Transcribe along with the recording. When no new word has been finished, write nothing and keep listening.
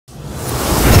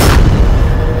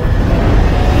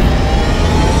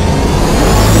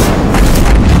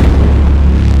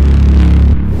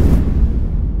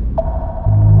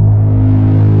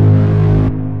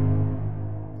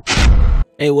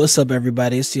Hey, what's up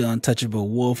everybody? It's the Untouchable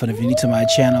Wolf, and if you're new to my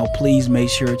channel, please make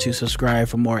sure to subscribe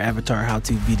for more avatar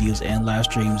how-to videos and live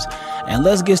streams. And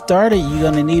let's get started. You're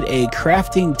gonna need a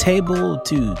crafting table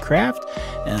to craft,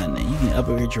 and you can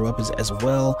upgrade your weapons as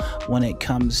well when it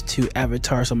comes to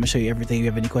avatar. So I'm gonna show you everything. If you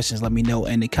have any questions, let me know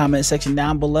in the comment section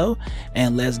down below,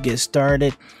 and let's get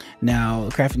started. Now,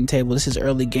 crafting table, this is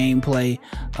early gameplay,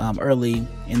 early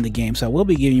in the game, so I will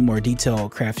be giving you more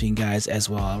detailed crafting guides as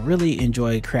well. I really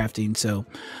enjoy crafting, so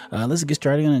let's get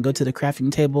started. I'm gonna go to the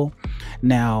crafting table.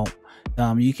 Now,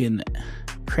 you can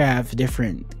craft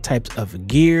different types of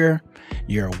gear,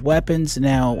 your weapons.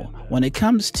 Now, when it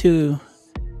comes to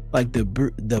like the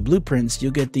blueprints,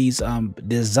 you'll get these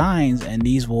designs, and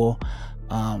these will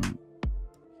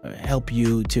help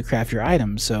you to craft your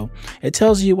items. So it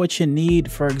tells you what you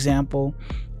need. For example,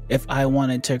 if I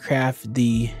wanted to craft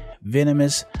the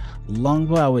venomous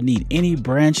longbow, I would need any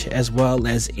branch as well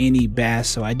as any bass.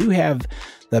 So I do have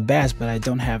the bass, but I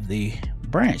don't have the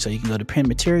branch. So you can go to pin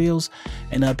materials,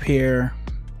 and up here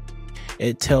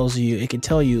it tells you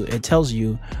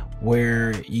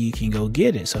where you can go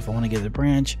get it. So if I want to get the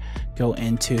branch, go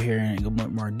into here and go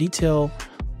more detail.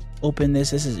 Open this.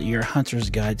 This is your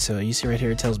hunter's guide. So you see right here,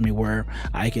 it tells me where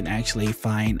I can actually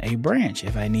find a branch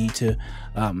if I need to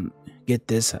get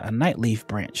this a nightleaf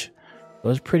branch. It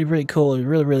was pretty cool. It's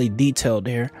really detailed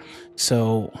there.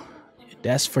 So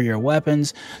that's for your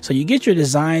weapons. So you get your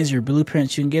designs, your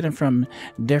blueprints. You can get them from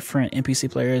different NPC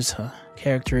players,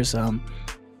 characters. I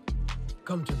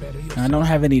don't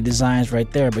have any designs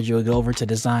right there, but you'll go over to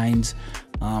designs.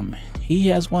 He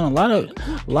has one. A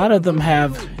lot of them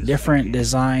have different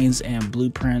designs and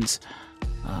blueprints.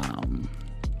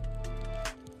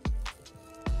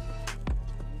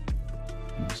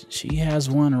 She has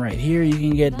one right here you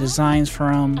can get designs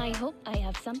from. I hope I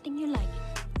have something you like.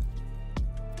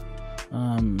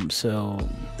 So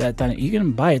that you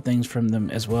can buy things from them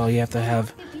as well. You have to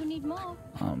have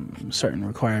certain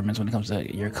requirements when it comes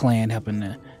to your clan,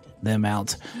 helping them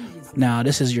out. Now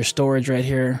this is your storage right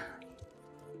here,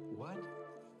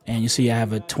 and you see I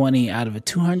have a 20 out of a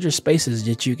 200 spaces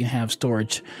that you can have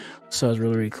storage. So it's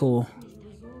really cool.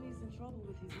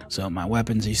 So my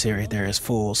weapons, you see right there, is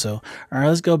full. So all right,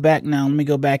 let's go back now. Let me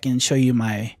go back and show you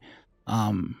my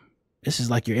this is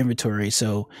like your inventory.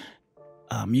 So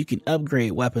you can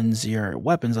upgrade weapons, your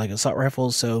weapons like assault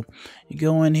rifles. So you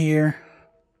go in here,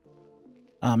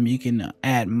 you can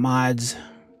add mods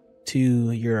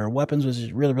to your weapons, which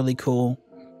is really cool.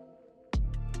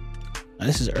 Now,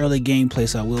 this is early gameplay,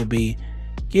 so I will be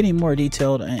getting more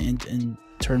detailed in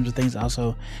terms of things.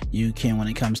 Also, you can, when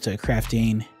it comes to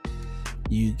crafting,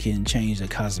 you can change the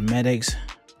cosmetics.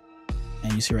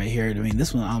 And you see right here, I mean,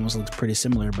 this one almost looks pretty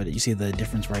similar, but you see the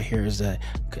difference right here is a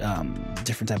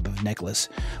different type of necklace.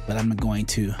 But I'm going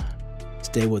to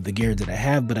stay with the gear that I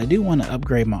have, but I do want to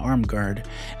upgrade my arm guard,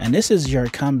 and this is your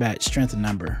combat strength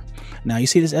number. Now you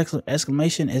see this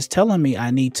exclamation is telling me I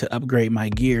need to upgrade my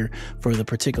gear for the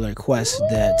particular quest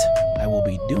that I will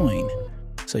be doing.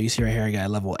 So you see right here, I got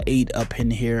level 8 up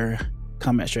in here,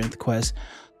 combat strength quest.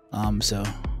 So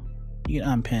you can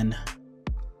unpin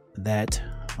that.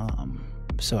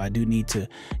 So I do need to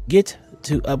get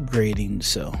to upgrading.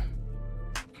 So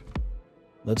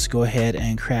let's go ahead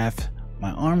and craft my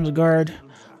arms guard.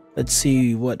 Let's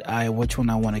see which one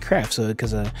I want to craft. So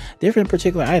because different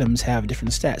particular items have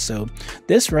different stats. So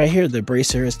this right here, the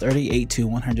bracer, is 38 to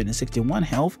 161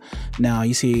 health. Now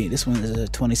you see this one is a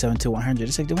 27 to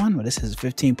 161, but this is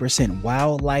 15%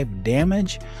 wildlife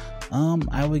damage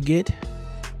I would get,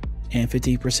 and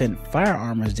 50% fire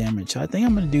armor's damage. So I think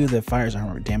I'm gonna do the fire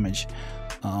armor damage.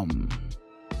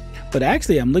 But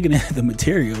actually I'm looking at the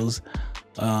materials.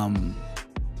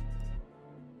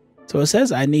 So it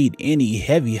says I need any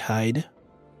heavy hide.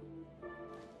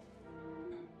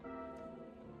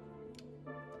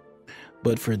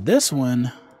 But for this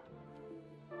one,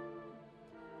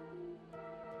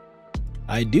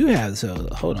 I do have, so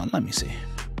hold on, let me see.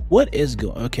 What is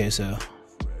going, okay, so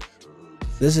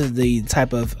this is the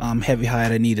type of heavy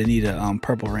hide I need. I need a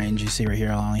purple range. You see right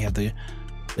here, I only have the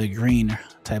green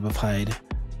type of hide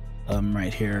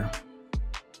right here.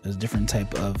 There's different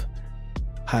type of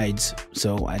hides,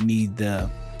 so I need the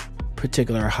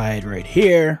particular hide right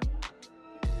here.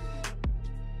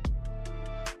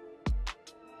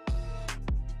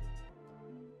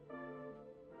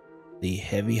 The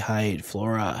heavy hide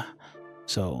flora.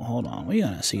 So hold on, we're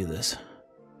gonna see this.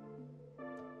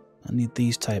 I need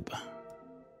these type.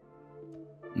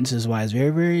 This is why it's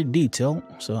very detailed.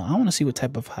 So I want to see what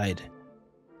type of hide.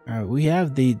 All right, we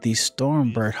have the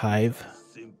Stormbird hive.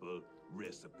 Simple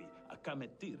recipe. A could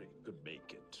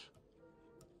make it.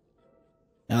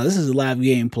 Now this is a live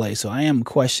gameplay, so I am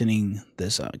questioning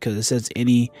this because it says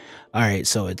any. All right,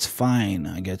 so it's fine.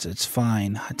 I guess it's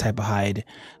fine type of hide.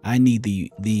 I need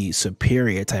the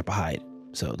superior type of hide.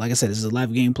 So like I said, this is a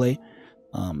live gameplay.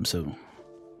 So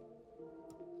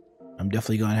I'm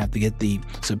definitely gonna have to get the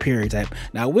superior type.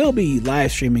 Now we'll be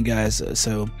live streaming, guys.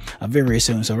 So very, very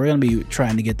soon. So we're gonna be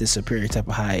trying to get this superior type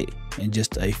of hide in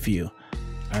just a few.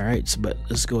 All right, so but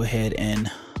let's go ahead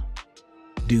and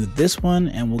do this one,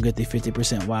 and we'll get the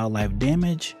 50% wildlife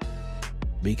damage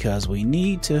because we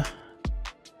need to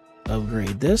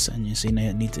upgrade this. And you see,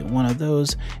 I need to one of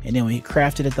those, and then we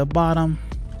craft it at the bottom.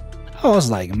 I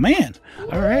was like, man.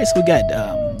 All right, so we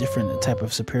got different type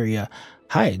of superior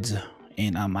hides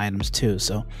and items too.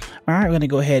 So all right, we're gonna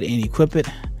go ahead and equip it,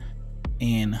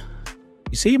 and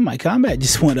you see my combat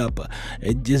just went up.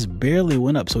 It just barely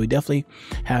went up, so we definitely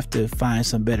have to find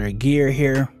some better gear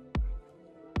here,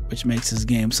 which makes this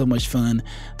game so much fun,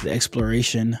 the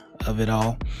exploration of it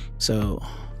all. So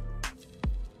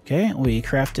okay, we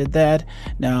crafted that.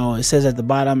 Now it says at the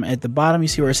bottom you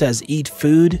see where it says eat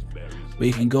food.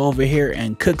 We can go over here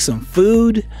and cook some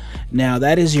food. Now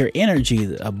that is your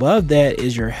energy. Above that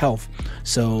is your health.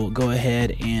 So go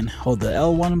ahead and hold the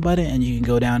L1 button, and you can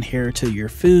go down here to your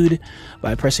food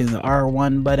by pressing the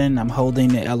R1 button. I'm holding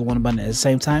the L1 button at the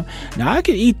same time. Now I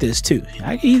can eat this too.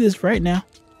 I can eat this right now.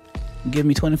 Give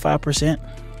me 25%.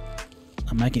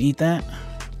 I can eat that.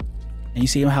 And you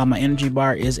see how my energy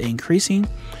bar is increasing,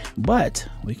 but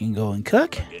we can go and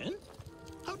cook.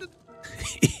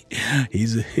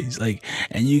 he's like,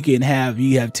 and you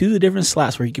have two different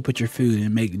slots where you can put your food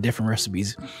and make different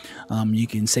recipes. You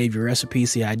can save your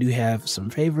recipes. See, I do have some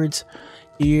favorites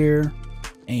here,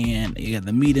 and you got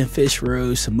the meat and fish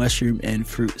roast, some mushroom and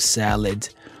fruit salad.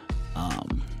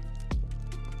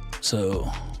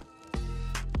 So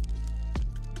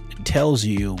it tells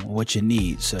you what you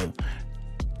need. So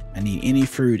I need any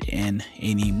fruit and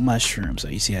any mushrooms. So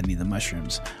you see, I need the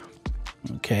mushrooms.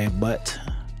 Okay, but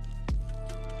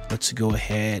let's go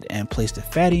ahead and place the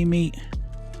fatty meat,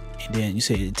 and then you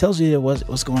see it tells you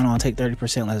what's going on. Take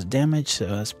 30% less damage, so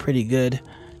that's pretty good.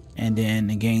 And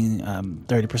then again,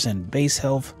 30% base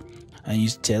health, and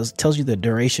it tells you the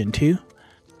duration too.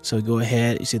 So go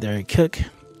ahead, you see there, cook.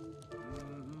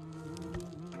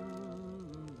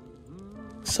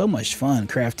 So much fun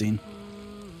crafting.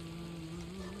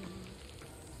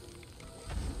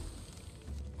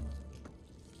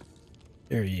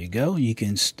 There you go. You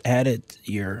can add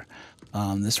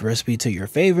this recipe to your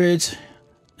favorites.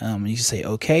 You can say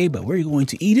okay, but we're going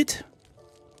to eat it.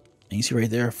 And you see right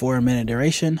there, 4-minute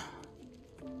duration.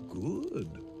 Good.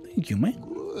 Thank you, man.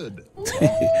 Good.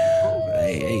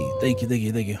 Hey, thank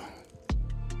you.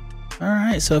 All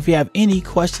right, so if you have any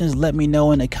questions, let me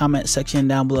know in the comment section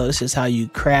down below. This is how you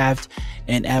craft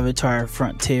an avatar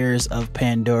Frontiers of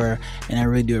Pandora, and I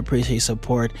really do appreciate your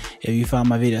support. If you found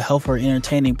my video helpful or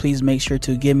entertaining, please make sure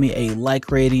to give me a like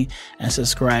rating and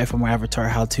subscribe for more avatar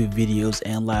how-to videos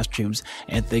and live streams.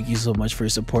 And thank you so much for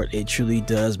your support. It truly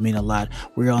does mean a lot.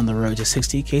 We're on the road to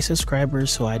 60K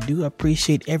subscribers, so I do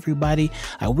appreciate everybody.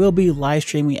 I will be live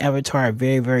streaming avatar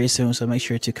very, very soon, so make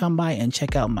sure to come by and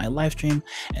check out my live stream.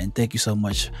 And thank you so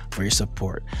much for your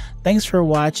support. Thanks for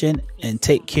watching, and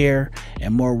take care,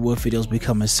 and more wolf videos be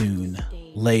coming soon.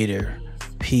 Later.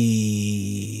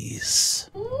 Peace.